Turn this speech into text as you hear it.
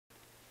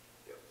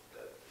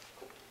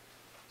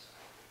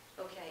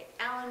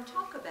Alan,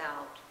 talk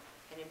about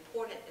an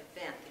important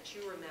event that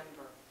you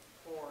remember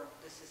for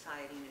the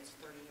Society in its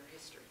 30-year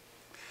history.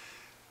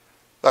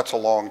 That's a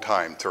long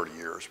time, 30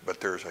 years, but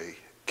there's a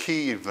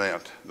key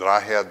event that I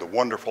had the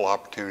wonderful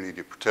opportunity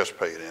to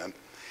participate in,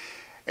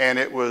 and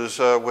it was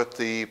with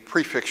the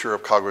prefecture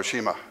of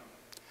Kagoshima.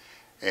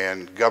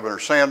 And Governor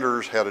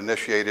Sanders had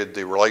initiated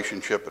the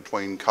relationship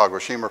between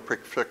Kagoshima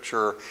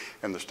Prefecture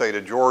and the state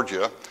of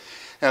Georgia.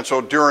 And so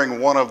during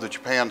one of the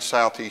Japan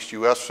Southeast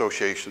U.S.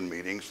 Association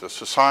meetings, the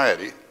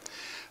Society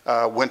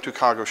went to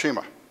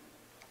Kagoshima.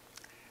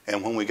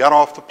 And when we got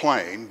off the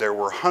plane, there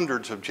were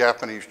hundreds of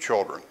Japanese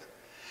children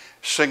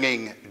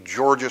singing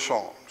Georgia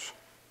songs.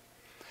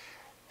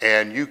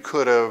 And you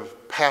could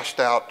have passed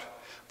out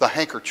the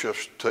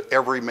handkerchiefs to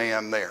every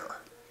man there.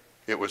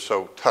 It was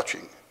so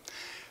touching.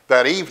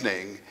 That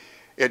evening,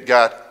 it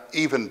got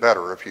even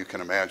better, if you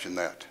can imagine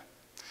that.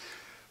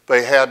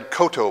 They had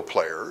koto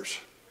players,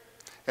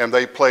 and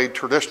they played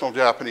traditional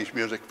Japanese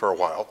music for a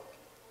while.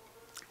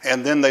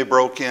 And then they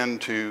broke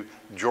into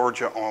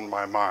Georgia on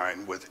My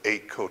Mind with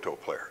 8 koto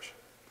players.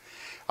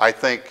 I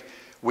think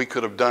we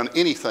could have done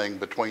anything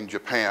between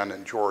Japan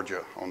and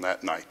Georgia on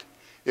that night.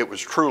 It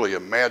was truly a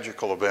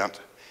magical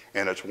event,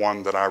 and it's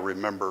one that I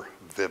remember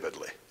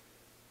vividly.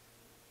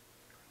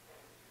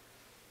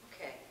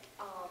 Okay,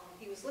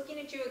 he was looking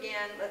at you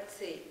again. Let's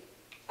see.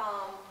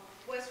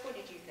 Wes, what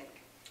did you think?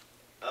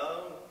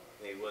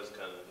 He was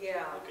kind of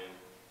looking.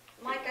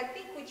 Mike, I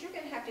think what you're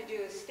going to have to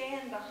do is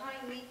stand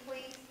behind me,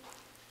 please.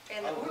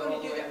 And I'll we're go going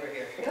all to the do way that. over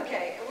here.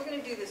 Okay, and we're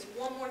going to do this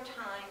one more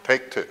time.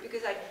 Take 2.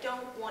 Because I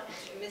don't want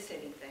to miss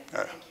anything.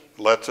 Thank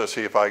you. Let's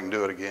see if I can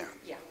do it again.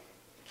 Yeah.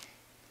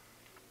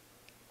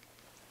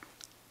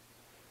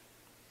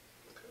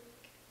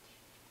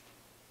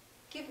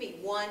 Give me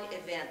one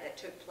event that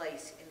took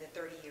place in the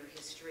 30-year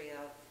history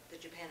of the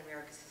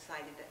Japan-American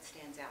Society that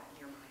stands out in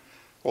your mind.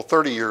 Well,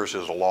 30 years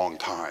is a long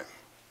time,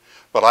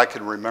 but I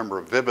can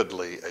remember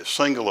vividly a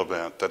single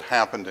event that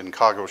happened in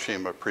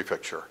Kagoshima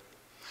Prefecture.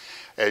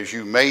 As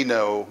you may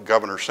know,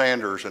 Governor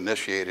Sanders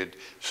initiated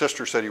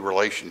sister city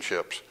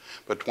relationships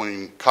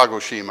between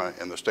Kagoshima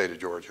and the state of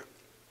Georgia.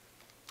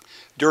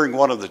 During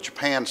one of the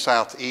Japan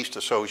Southeast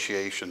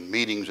Association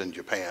meetings in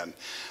Japan,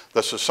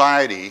 the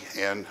Society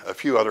and a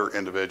few other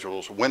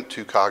individuals went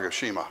to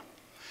Kagoshima.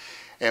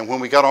 And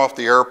when we got off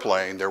the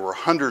airplane, there were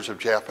hundreds of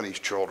Japanese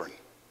children,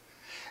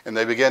 and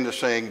they began to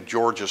sing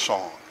Georgia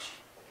songs.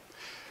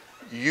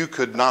 You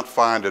could not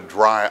find a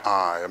dry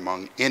eye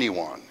among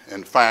anyone.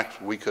 In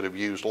fact, we could have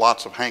used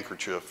lots of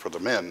handkerchief for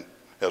the men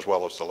as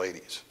well as the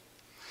ladies.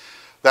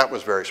 That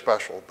was very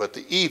special, but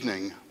the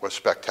evening was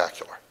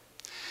spectacular.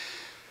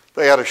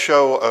 They had a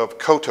show of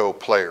koto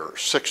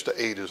players, 6 to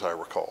 8 as I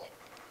recall.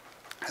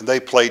 And they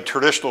played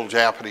traditional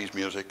Japanese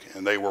music,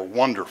 and they were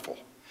wonderful.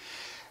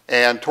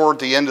 And toward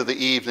the end of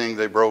the evening,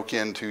 they broke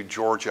into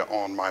Georgia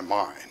on My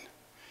Mind.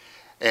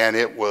 And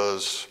it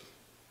was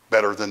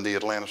better than the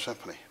Atlanta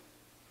Symphony.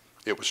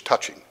 It was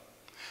touching.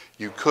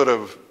 You could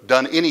have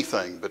done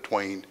anything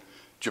between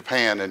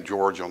Japan and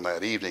Georgia on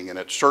that evening, and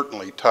it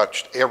certainly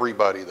touched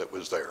everybody that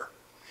was there.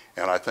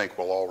 And I think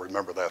we'll all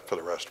remember that for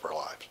the rest of our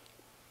lives.